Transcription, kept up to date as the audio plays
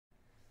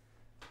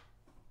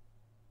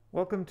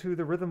Welcome to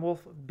the Rhythm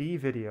Wolf B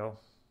video.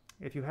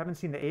 If you haven't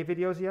seen the A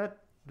videos yet,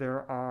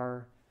 there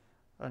are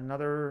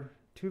another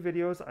two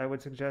videos I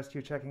would suggest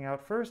you checking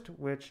out first,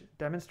 which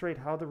demonstrate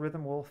how the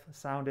Rhythm Wolf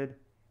sounded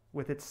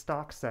with its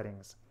stock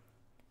settings.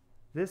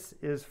 This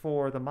is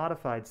for the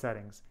modified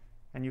settings,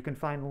 and you can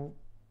find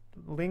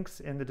links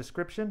in the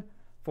description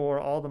for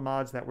all the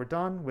mods that were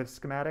done with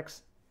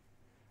schematics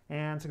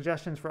and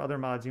suggestions for other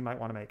mods you might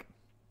want to make.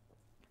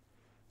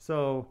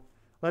 So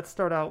let's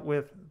start out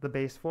with the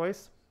bass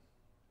voice.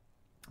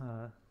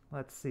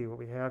 Let's see what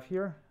we have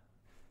here.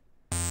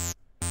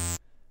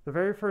 The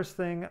very first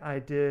thing I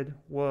did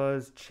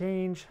was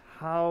change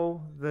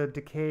how the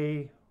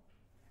decay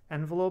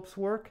envelopes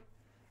work.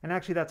 And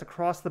actually that's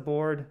across the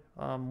board.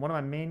 One of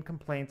my main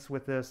complaints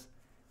with this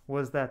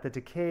was that the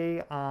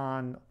decay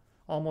on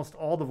almost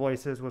all the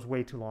voices was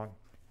way too long.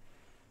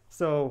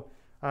 So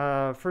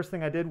first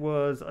thing I did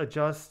was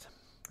adjust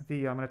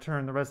I'm going to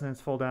turn the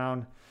resonance full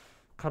down,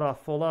 cut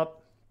off full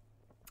up,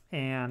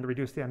 and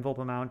reduce the envelope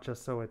amount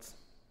just so it's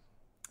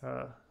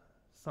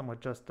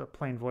somewhat just a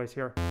plain voice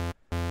here.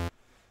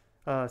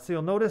 So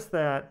you'll notice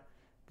that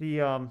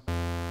the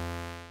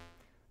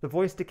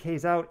voice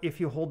decays out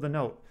if you hold the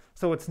note.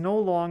 So it's no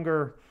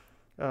longer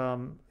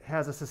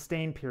has a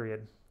sustain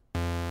period.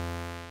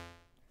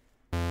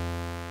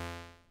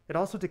 It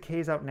also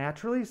decays out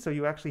naturally, so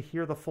you actually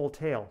hear the full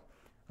tail.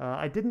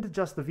 I didn't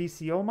adjust the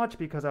VCO much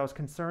because I was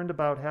concerned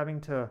about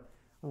having to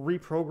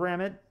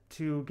reprogram it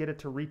to get it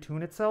to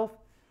retune itself.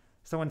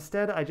 So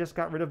instead, I just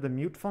got rid of the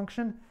mute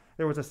function.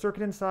 There was a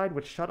circuit inside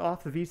which shut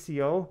off the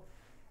VCO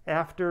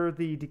after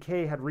the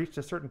decay had reached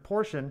a certain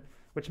portion,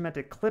 which meant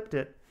it clipped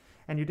it,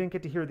 and you didn't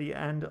get to hear the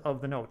end of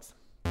the notes.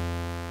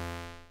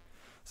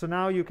 So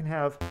now you can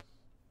have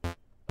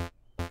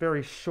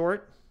very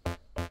short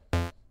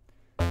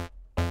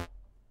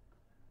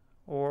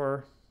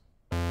or,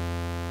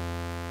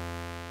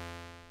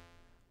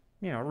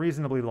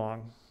 reasonably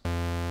long.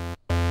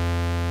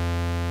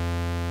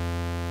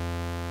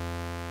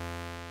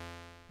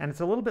 And it's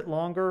a little bit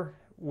longer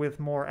with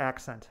more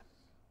accent.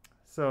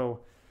 So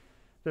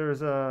there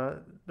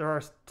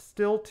are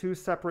still two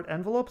separate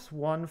envelopes,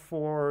 one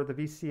for the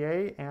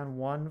VCA and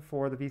one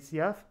for the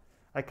VCF.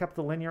 I kept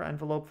the linear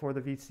envelope for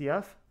the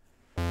VCF,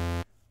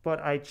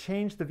 but I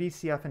changed the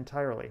VCF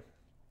entirely.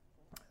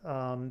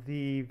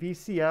 The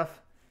VCF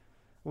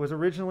was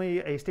originally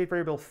a state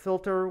variable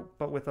filter,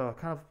 but with a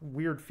kind of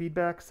weird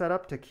feedback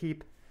setup to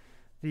keep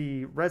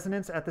the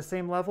resonance at the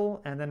same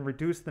level and then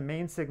reduce the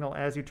main signal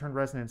as you turn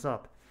resonance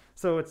up.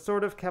 So it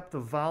sort of kept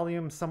the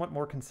volume somewhat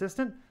more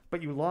consistent,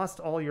 but you lost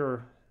all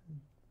your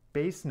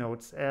bass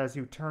notes as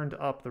you turned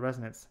up the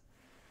resonance.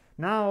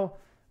 Now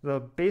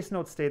the bass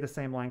notes stay the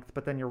same length,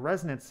 but then your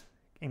resonance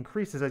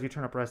increases as you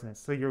turn up resonance.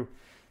 So you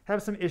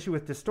have some issue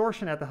with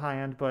distortion at the high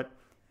end, but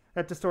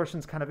that distortion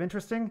is kind of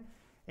interesting.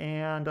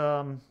 And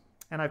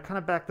I've kind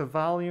of backed the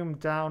volume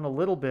down a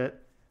little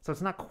bit, so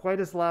it's not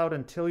quite as loud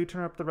until you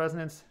turn up the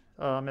resonance.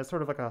 It's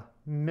sort of like a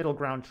middle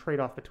ground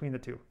trade-off between the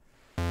two.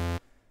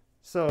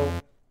 So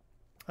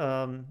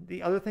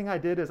the other thing I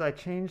did is I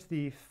changed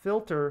the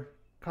filter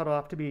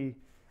cutoff to be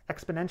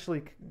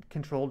exponentially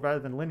controlled rather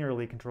than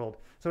linearly controlled.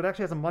 So it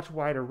actually has a much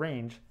wider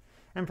range.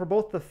 And for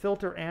both the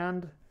filter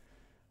and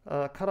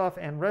cutoff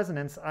and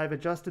resonance, I've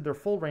adjusted their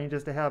full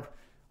ranges to have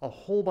a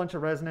whole bunch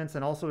of resonance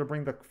and also to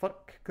bring the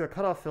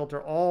cutoff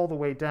filter all the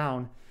way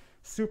down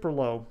super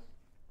low.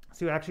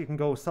 So you actually can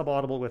go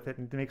subaudible with it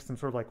and make some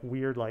sort of like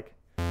weird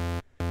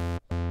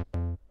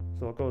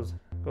so it goes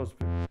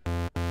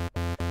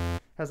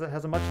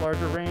has a much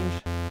larger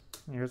range.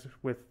 Here's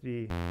with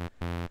the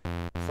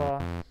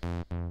saw.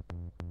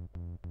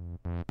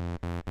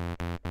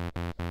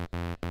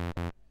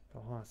 Oh,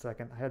 hold on a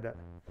second. I had that.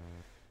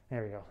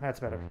 There we go. That's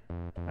better.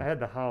 I had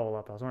the howl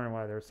up. I was wondering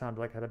why there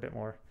sounded like it had a bit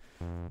more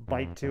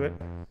bite to it.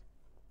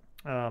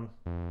 There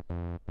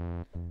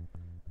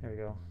we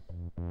go.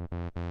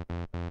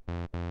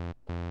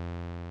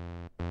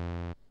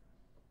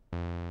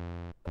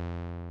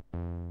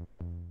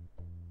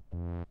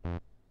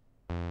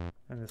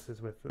 And this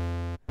is with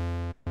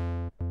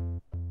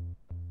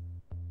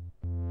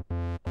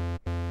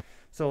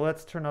So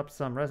let's turn up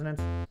some resonance.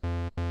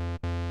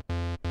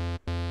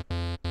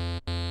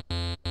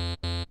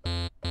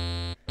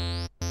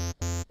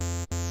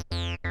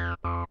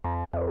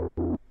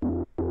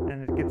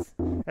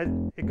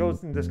 And it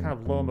goes in this kind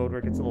of low mode where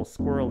it gets a little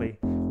squirrely.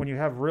 When you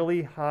have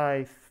really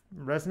high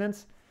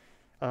resonance,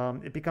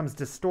 it becomes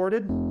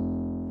distorted.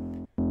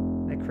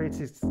 And it creates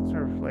these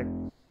sort of like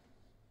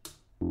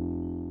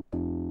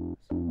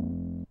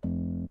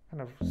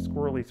kind of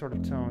squirrely sort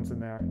of tones in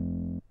there.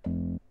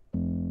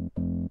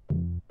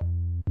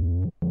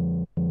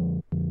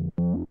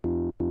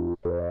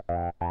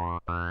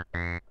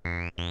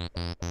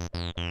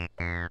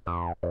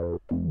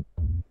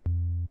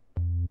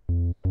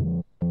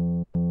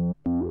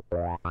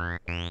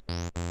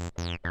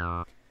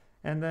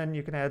 And then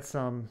you can add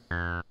some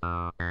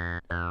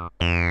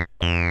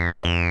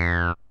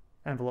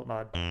envelope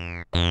mod.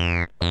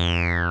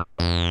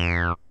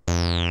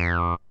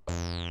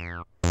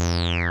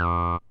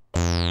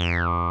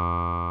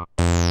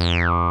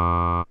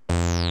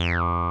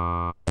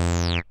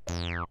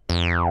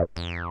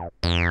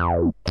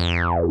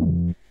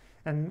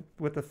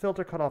 with the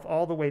filter cut off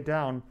all the way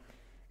down,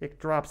 it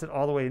drops it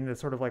all the way into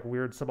sort of like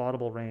weird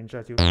subaudible range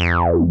as you...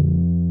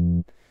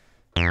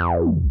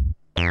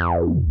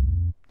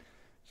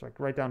 So like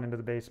right down into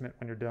the basement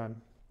when you're done.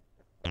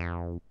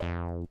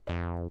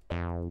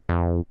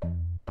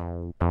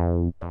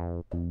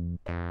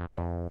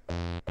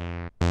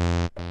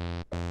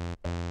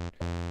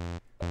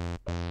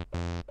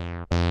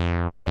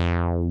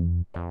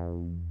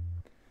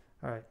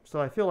 Alright,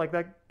 so I feel like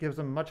that gives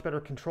them much better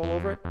control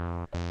over it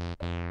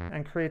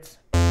and creates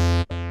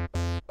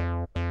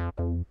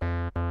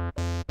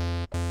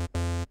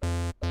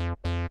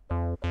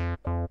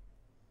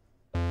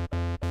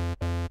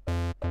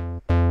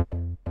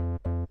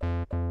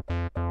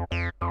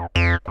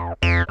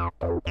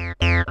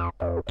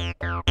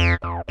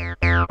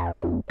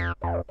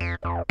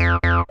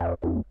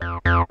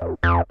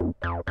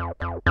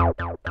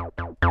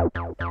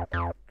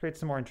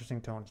some more interesting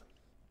tones.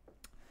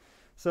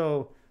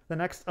 So the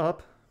next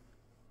up,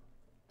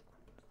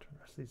 turn the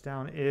rest of these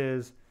down,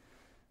 is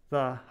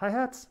the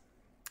hi-hats.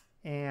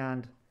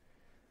 And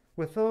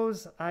with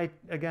those, I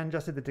again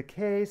adjusted the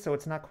decay so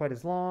it's not quite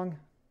as long.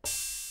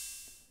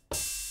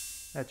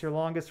 That's your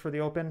longest for the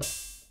open.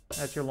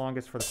 That's your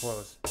longest for the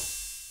close.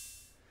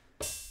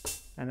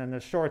 And then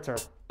the shorts are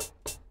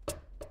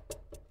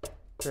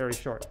very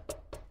short.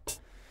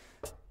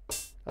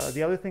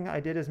 The other thing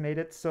I did is made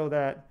it so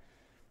that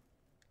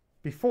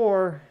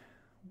before,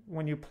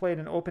 when you played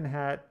an open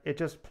hat, it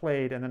just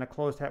played and then a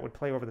closed hat would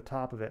play over the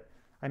top of it.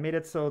 I made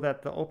it so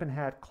that the open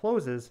hat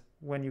closes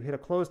when you hit a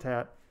closed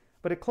hat,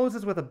 but it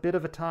closes with a bit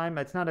of a time.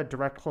 It's not a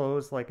direct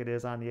close like it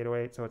is on the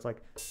 808, so it's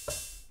like...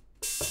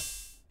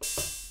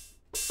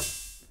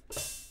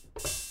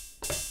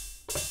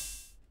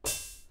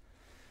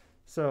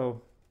 So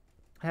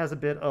it has a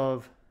bit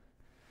of...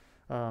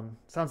 sounds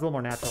a little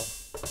more natural.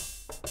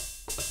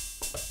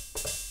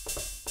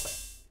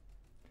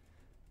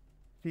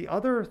 The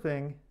other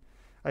thing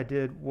I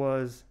did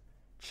was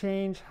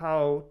change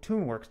how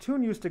tune works.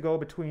 Tune used to go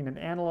between an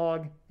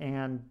analog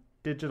and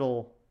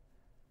digital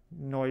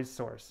noise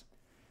source.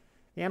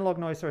 The analog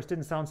noise source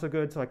didn't sound so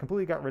good, so I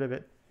completely got rid of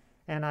it.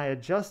 And I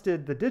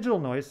adjusted the digital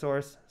noise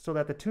source so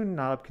that the tune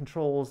knob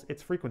controls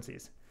its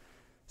frequencies.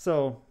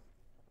 So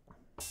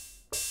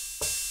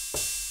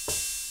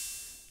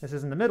this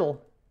is in the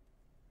middle,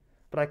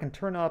 but I can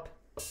turn up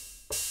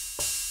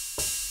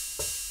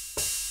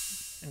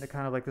into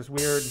kind of like this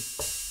weird...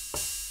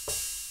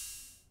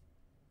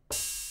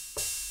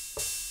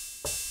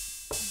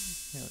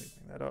 Let me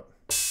bring that up.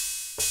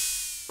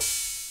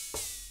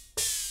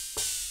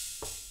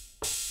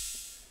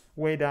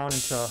 Way down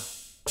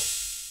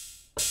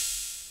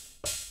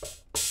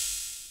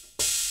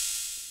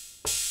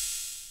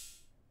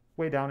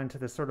into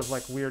this sort of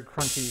like weird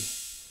crunchy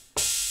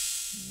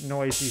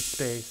noisy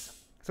space.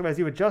 So as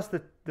you adjust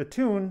the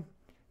tune,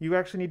 you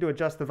actually need to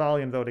adjust the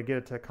volume though to get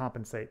it to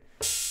compensate.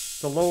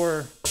 The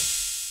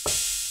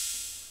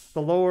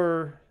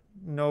lower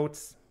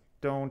notes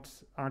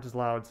aren't as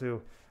loud,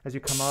 so as you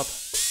come up,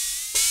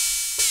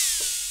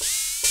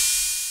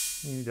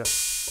 you need to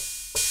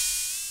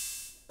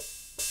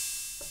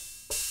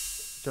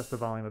adjust the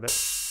volume a bit.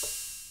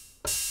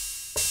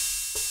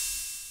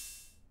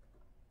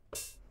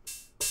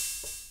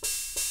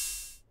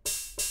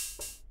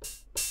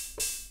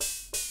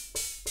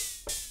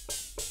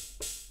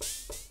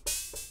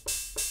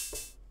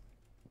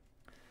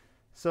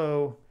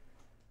 So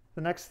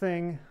the next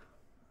thing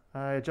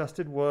I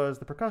adjusted was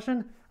the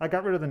percussion. I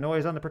got rid of the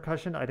noise on the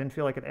percussion. I didn't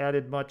feel like it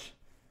added much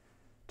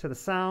to the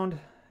sound.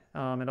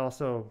 It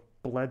also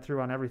bled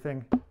through on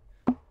everything.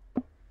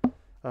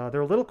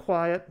 They're a little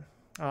quiet,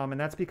 and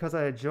that's because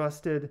I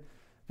adjusted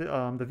the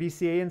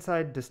VCA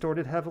inside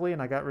distorted heavily,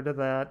 and I got rid of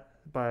that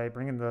by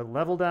bringing the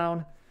level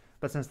down.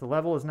 But since the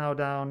level is now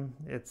down,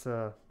 it's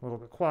a little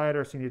bit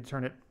quieter, so you need to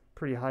turn it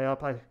pretty high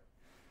up.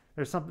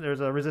 There's a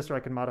resistor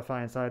I can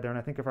modify inside there, and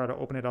I think if I were to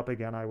open it up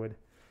again, I would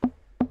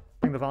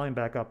bring the volume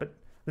back up. But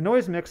the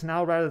noise mix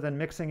now, rather than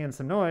mixing in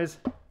some noise,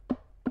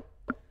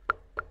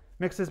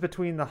 mixes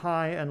between the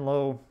high and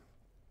low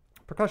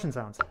percussion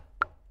sounds.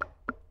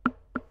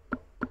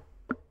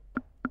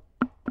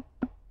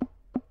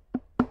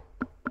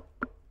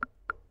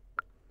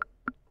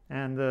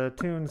 And the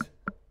tunes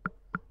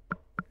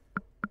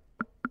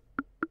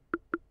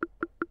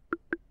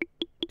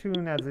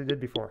tune as they did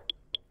before.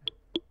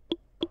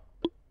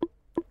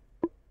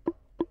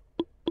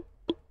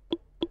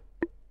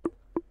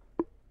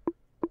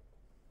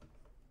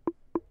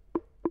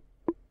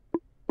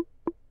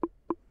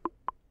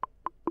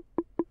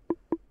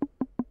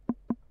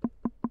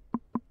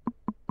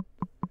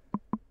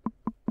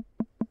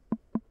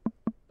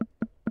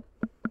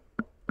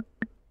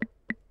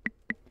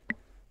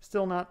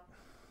 Still not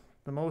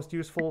the most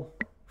useful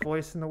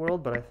voice in the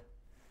world, but I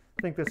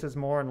think this is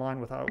more in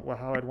line with how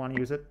I'd want to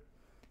use it.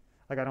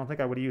 Like, I don't think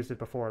I would have used it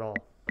before at all.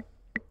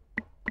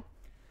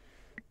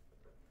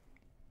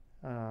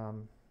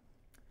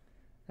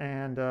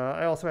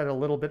 I also added a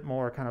little bit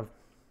more kind of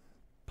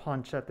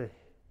punch at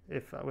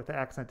with the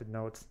accented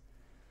notes.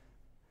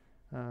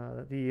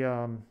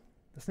 The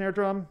snare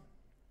drum,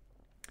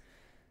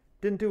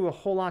 didn't do a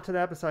whole lot to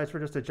that besides for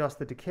just adjust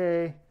the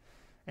decay,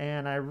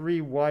 and I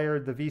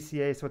rewired the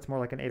VCA so it's more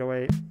like an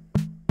 808.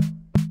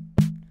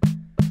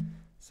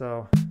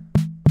 So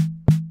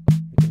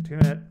you can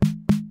tune it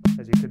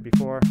as you could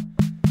before.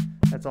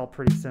 That's all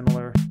pretty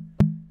similar.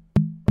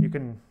 You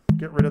can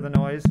get rid of the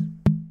noise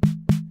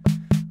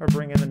or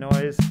bring in the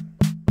noise.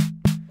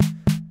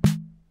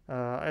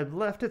 I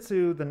left it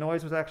so the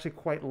noise was actually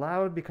quite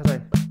loud because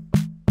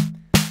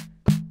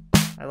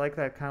I like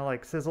that kind of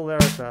like sizzle there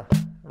at the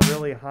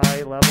really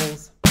high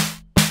levels.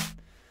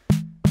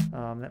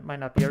 That might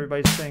not be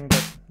everybody's thing,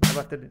 but I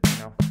left it,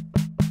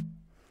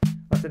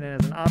 left it in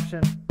as an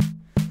option.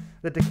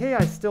 The decay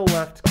I still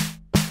left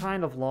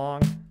kind of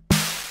long,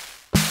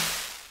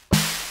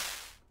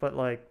 but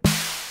like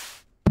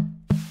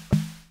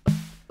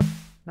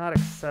not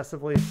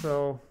excessively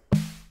so.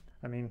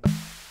 I mean,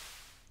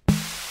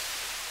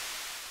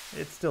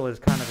 it still is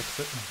kind of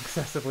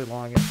excessively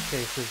long in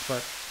cases,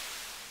 but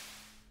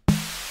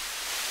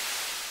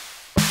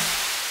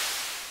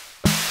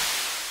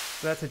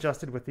that's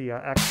adjusted with the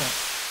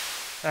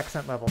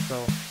accent level.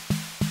 So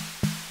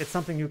it's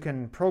something you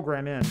can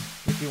program in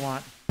if you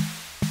want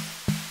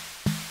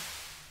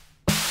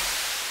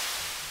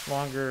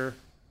longer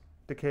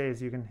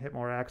decays. You can hit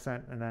more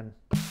accent, and then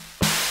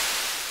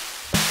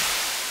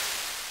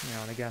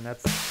and again,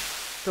 that's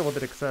still a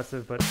bit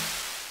excessive, but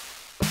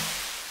I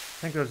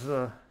think there's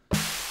a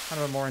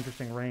kind of a more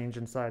interesting range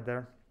inside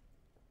there.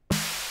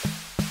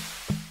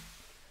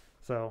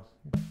 So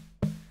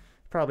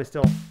probably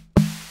still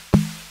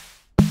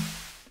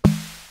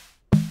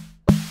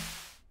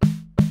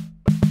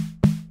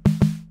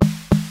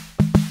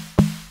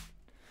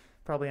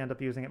end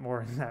up using it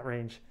more in that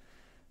range.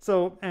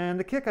 So, and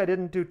the kick I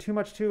didn't do too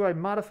much to. I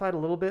modified a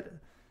little bit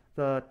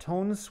the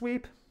tone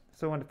sweep.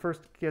 So when it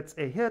first gets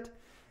a hit,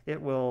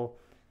 it will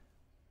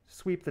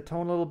sweep the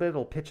tone a little bit.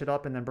 It'll pitch it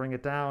up and then bring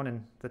it down,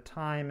 and the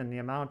time and the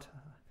amount.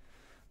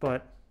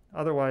 But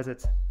otherwise,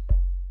 it's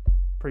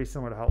pretty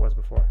similar to how it was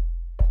before.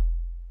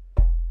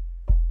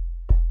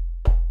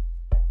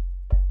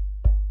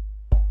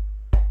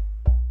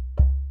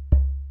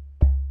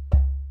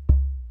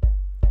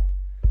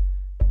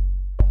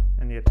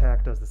 The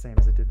attack does the same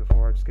as it did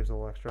before. It just gives a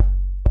little extra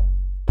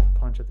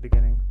punch at the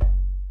beginning.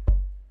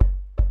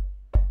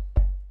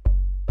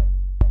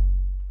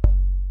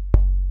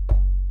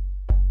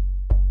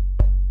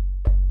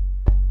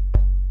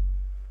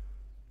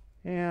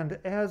 And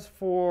as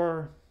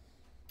for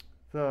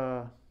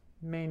the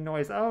main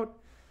noise out,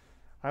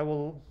 I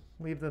will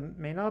leave the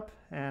main up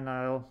and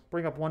I'll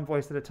bring up one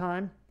voice at a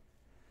time.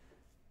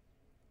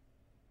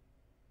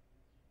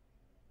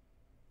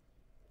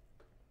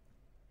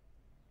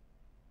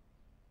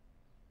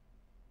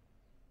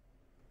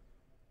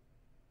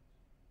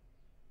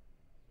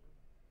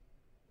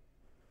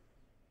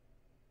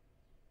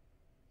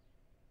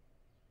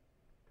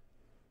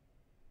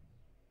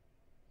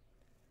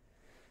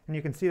 And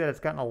you can see that it's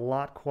gotten a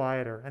lot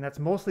quieter, and that's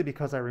mostly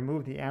because I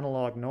removed the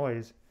analog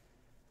noise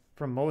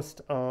from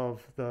most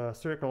of the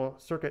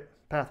circuit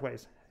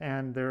pathways,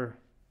 and there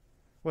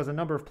was a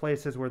number of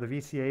places where the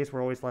VCAs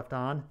were always left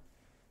on,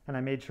 and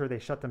I made sure they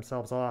shut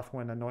themselves off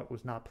when the note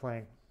was not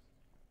playing.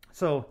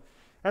 So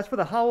as for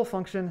the howl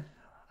function,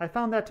 I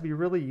found that to be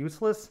really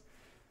useless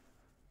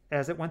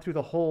as it went through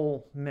the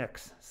whole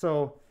mix.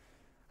 So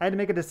I had to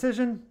make a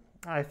decision.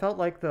 I felt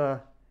like the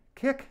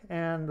kick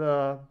and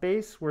the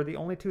bass were the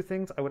only two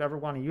things I would ever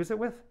want to use it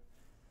with.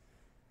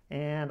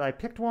 And I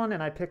picked one,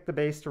 and I picked the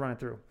bass to run it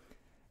through.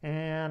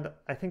 And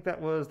I think that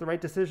was the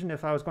right decision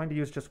if I was going to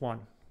use just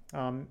one.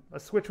 A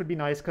switch would be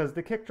nice because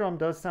the kick drum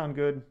does sound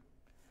good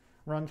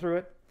run through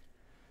it.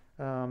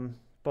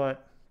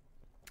 But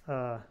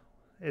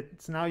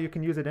it's now you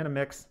can use it in a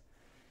mix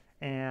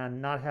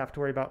and not have to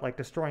worry about like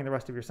destroying the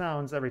rest of your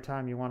sounds every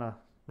time you want to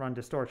run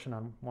distortion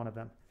on one of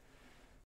them.